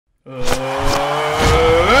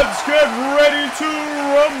Let's get ready to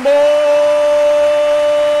rumble!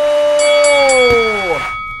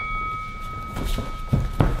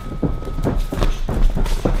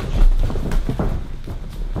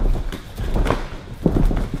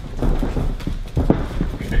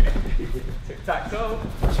 Tic-tac-toe.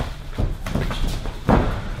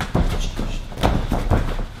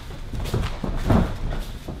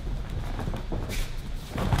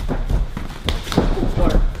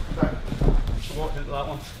 Walked into that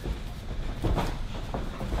one.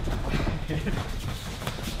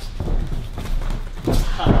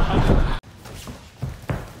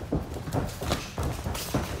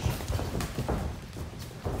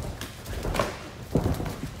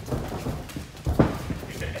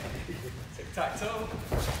 Tic-tac-toe.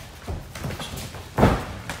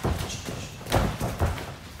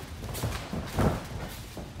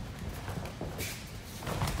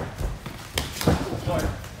 Sorry.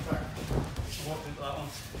 Walked into that one.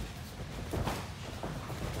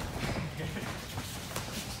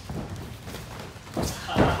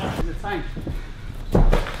 In the tank.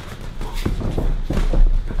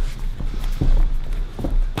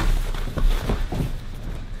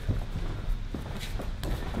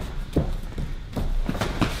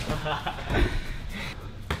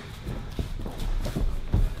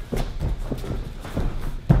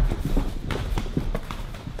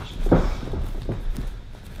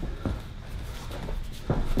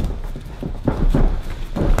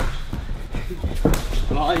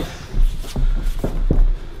 Nice.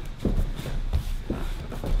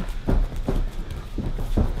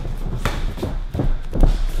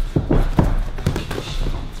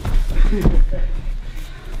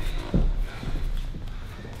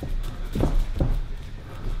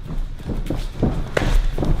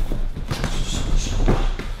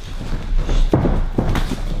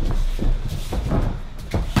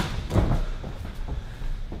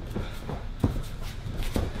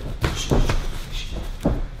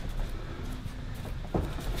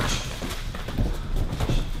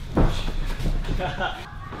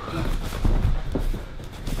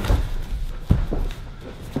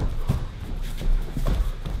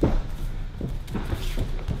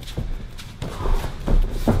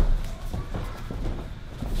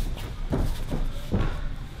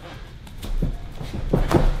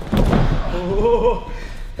 Oh.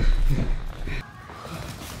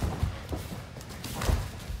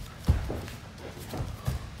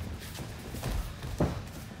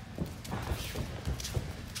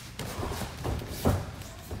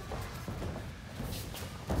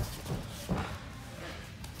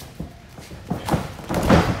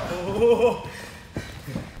 Oh.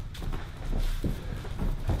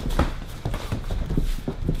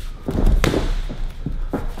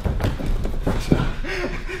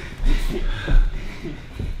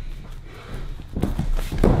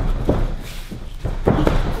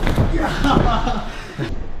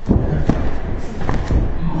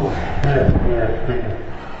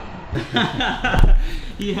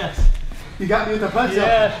 Yes. You got me with the punch up.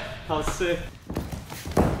 Yeah, that was sick.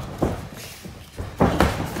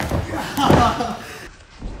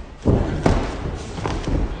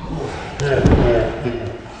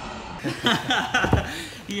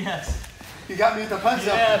 Yes. You got me with the punch up.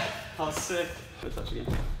 Yeah, that was sick. Good touch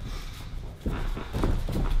again.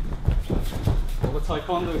 All the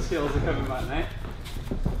taekwondo skills are coming back now.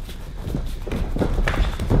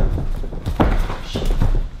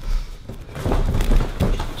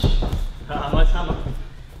 Nice hammer.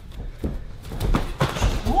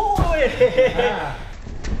 Ooh, yeah.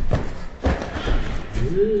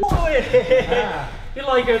 Ooh, yeah. You're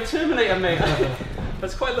like a Terminator, mate.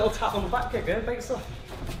 That's quite a little tap on the back kick there, big stuff.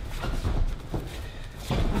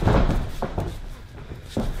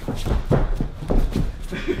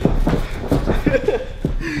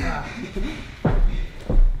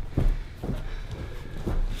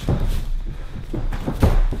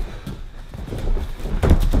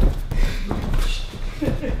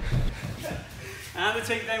 And the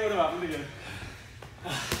takedown would have happened again.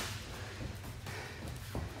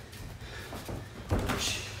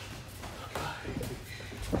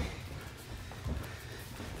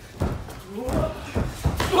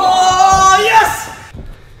 Oh, yes!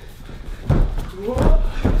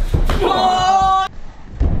 Oh!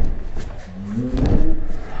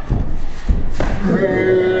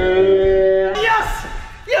 Yes!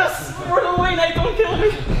 Yes! Run away now, don't kill me!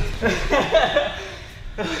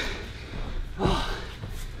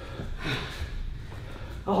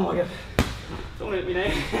 Oh my god. Don't hit me now.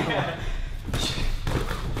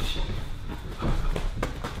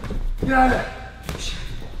 Get out of there.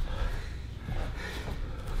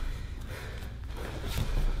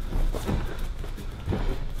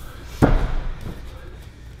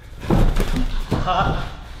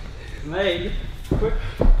 Mate, quick.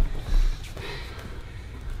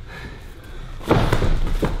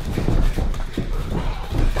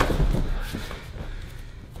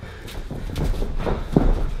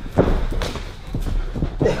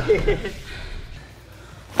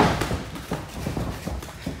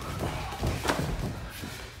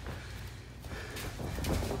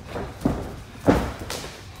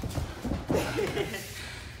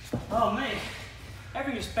 Oh mate,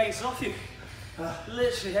 everything just bounces off you.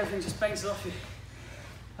 Literally everything just bounces off you.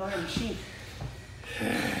 Like a machine.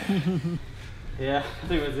 Yeah, I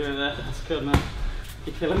think we're doing that. That's good, man.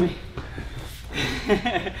 You're killing me.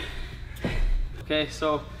 Okay,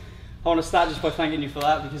 so I want to start just by thanking you for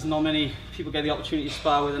that, because not many people get the opportunity to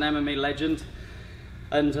spar with an MMA legend.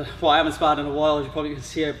 And well, I haven't sparred in a while, as you probably can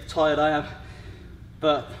see how tired I am.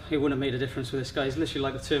 But it wouldn't have made a difference with this guy. He's literally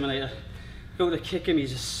like the Terminator. Go to kick him,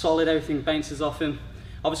 he's just solid, everything bounces off him.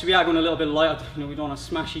 Obviously we are going a little bit light, you know, we don't want to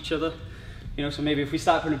smash each other. You know, so maybe if we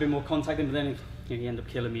start putting a bit more contact in, but then you know, you end up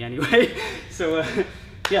killing me anyway. So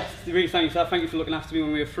yeah, really thank you for that. Thank you for looking after me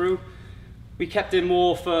when we were through. We kept him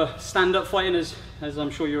more for stand-up fighting, as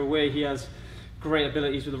I'm sure you're aware, he has great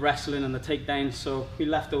abilities with the wrestling and the takedowns, so we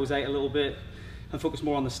left those out a little bit and focused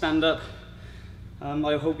more on the stand-up.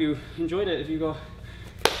 I hope you enjoyed it. If you go,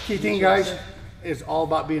 Key thing, guys, is all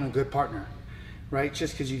about being a good partner, right?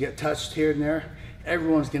 Just because you get touched here and there,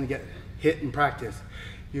 everyone's gonna get hit in practice.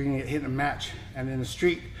 You're gonna get hit in a match, and in the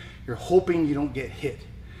street, you're hoping you don't get hit.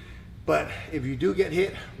 But if you do get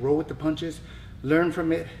hit, roll with the punches, learn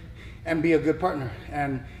from it, and be a good partner.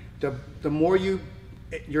 And the more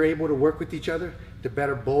you're able to work with each other, the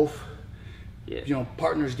better both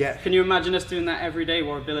partners get. Can you imagine us doing that every day?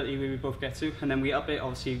 What ability we would both get to, and then we up it,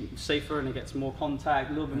 obviously safer, and it gets more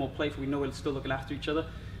contact, a little bit more playful. We know we're still looking after each other,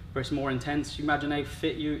 but it's more intense. You imagine how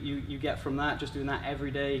fit you get from that, just doing that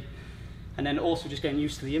every day, and then also just getting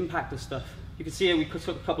used to the impact of stuff. You can see here we took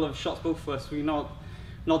a couple of shots, both of us. We're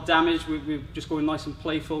not damaged. We're just going nice and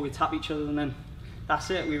playful. We tap each other, and then that's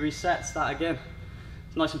it. We reset, start again.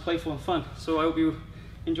 It's nice and playful and fun. So I hope you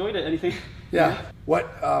enjoyed it. Anything? Yeah. What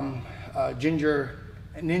Ginger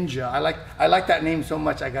Ninja? I like that name so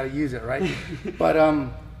much. I got to use it, right?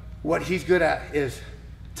 But what he's good at is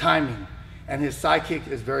timing, and his side kick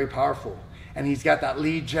is very powerful. And he's got that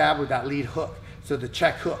lead jab with that lead hook, so the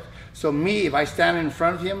check hook. So me, if I stand in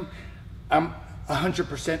front of him, I'm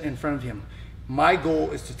 100% in front of him. My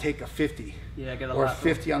goal is to take a 50, or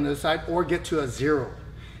 50 on the other side, or get to a 0,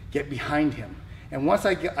 get behind him. And once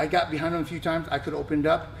I got behind him a few times, I could have opened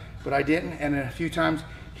up, but I didn't. And then a few times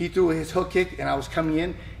he threw his hook kick, and I was coming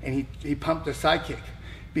in, and he pumped the side kick.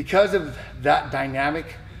 Because of that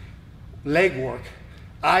dynamic leg work,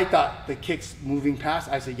 I thought the kick's moving past.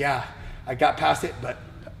 I said, yeah, I got past it, but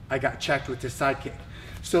I got checked with this side kick.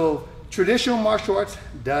 So traditional martial arts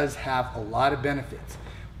does have a lot of benefits.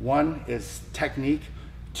 1 is technique,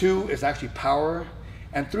 2 is actually power,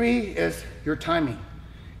 and 3 is your timing.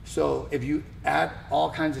 So if you add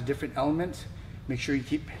all kinds of different elements, make sure you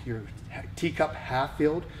keep your teacup half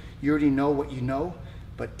filled. You already know what you know,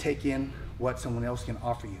 but take in what someone else can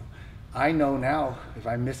offer you. I know now if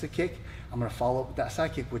I miss a kick, I'm gonna follow up with that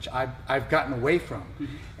side kick, which I've gotten away from,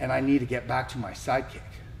 and I need to get back to my side kick.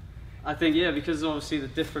 I think, yeah, because obviously the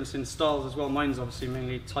difference in styles as well. Mine's obviously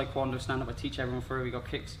mainly Taekwondo stand-up. I teach everyone through. We got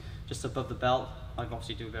kicks just above the belt. I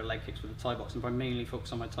obviously do a bit of leg kicks with the Thai boxing, but I mainly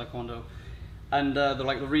focus on my Taekwondo. And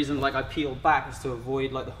the reason I peel back is to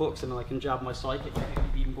avoid the hooks, and then I can jab my side kick,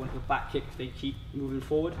 even going to the back kick if they keep moving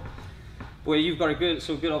forward. Where you've got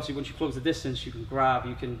obviously once you close the distance, you can grab,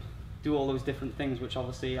 you can do all those different things, which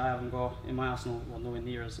obviously I haven't got in my arsenal, well, nowhere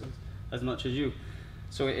near as much as you.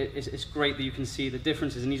 So it's great that you can see the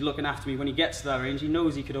differences, and he's looking after me when he gets to that range. He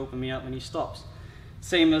knows he could open me up when he stops.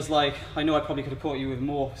 Same as I know I probably could have caught you with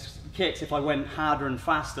more kicks if I went harder and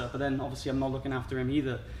faster, but then obviously I'm not looking after him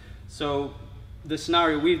either. So the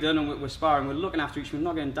scenario we've done, and we're sparring, we're looking after each other, we're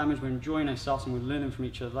not getting damaged, we're enjoying ourselves, and we're learning from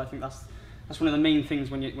each other. I think that's one of the main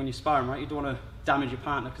things when you're sparring, right? You don't want to damage your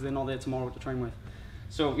partner because they're not there tomorrow to train with.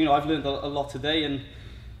 So I've learned a lot today, and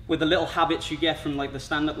with the little habits you get from the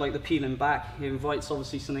stand-up, the peeling back, it invites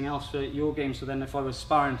obviously something else for your game. So then if I was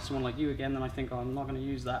sparring someone like you again, then I think, oh, I'm not going to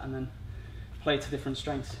use that, and then play to different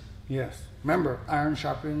strengths. Yes. Remember, iron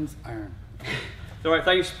sharpens iron. All right,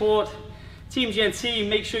 thank you for support. Team GNT,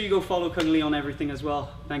 make sure you go follow Cung on everything as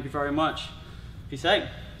well. Thank you very much. Peace out.